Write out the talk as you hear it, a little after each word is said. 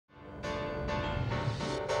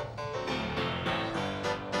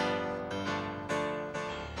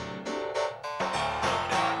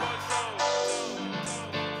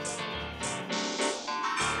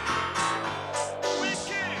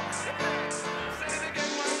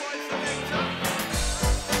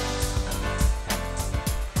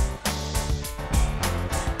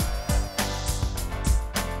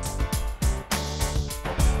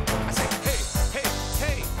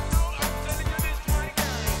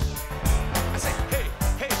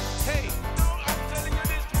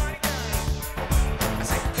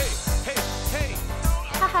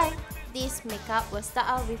makeup, we'll start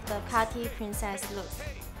out with the party princess look.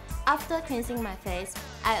 After cleansing my face,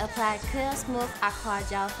 I apply clear smooth aqua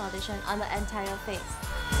gel foundation on the entire face.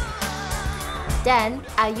 Then,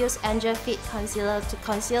 I use Angel Fit concealer to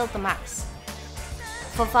conceal the marks.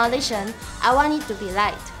 For foundation, I want it to be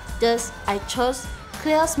light, thus I chose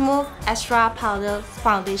Clear Smooth Extra Powder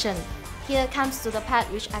Foundation. Here comes to the part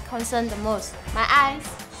which I concern the most, my eyes.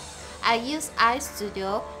 I use Eye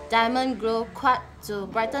Studio Diamond Glow Quad to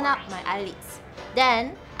brighten up my eyelids.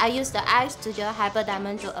 Then, I use the Eye Studio Hyper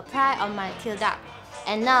Diamond to apply on my teal duct.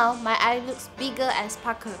 And now, my eye looks bigger and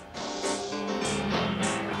sparkle.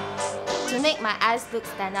 To make my eyes look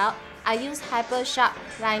stand out, I use Hyper Sharp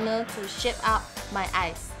Liner to shape out my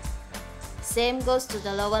eyes. Same goes to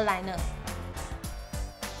the lower liner.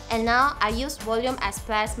 And now, I use Volume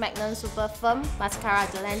Express Magnum Super Firm Mascara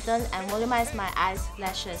to lengthen and volumize my eyes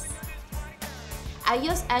lashes. I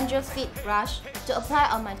use Angel Fit brush to apply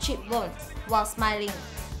on my cheekbone while smiling.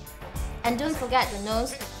 And don't forget the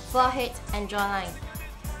nose, forehead and jawline.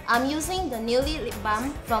 I'm using the newly lip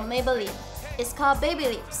balm from Maybelline. It's called Baby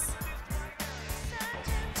Lips.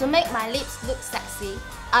 To make my lips look sexy,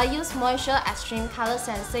 I use Moisture Extreme Color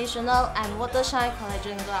Sensational and Water Shine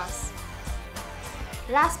Collagen Gloss.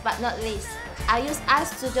 Last but not least, I use Eye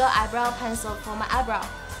Studio Eyebrow Pencil for my eyebrow.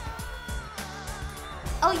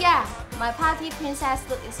 Oh yeah, my party princess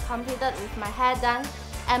look is completed with my hair done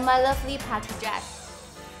and my lovely party dress.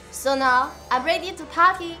 So now, I'm ready to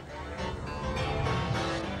party!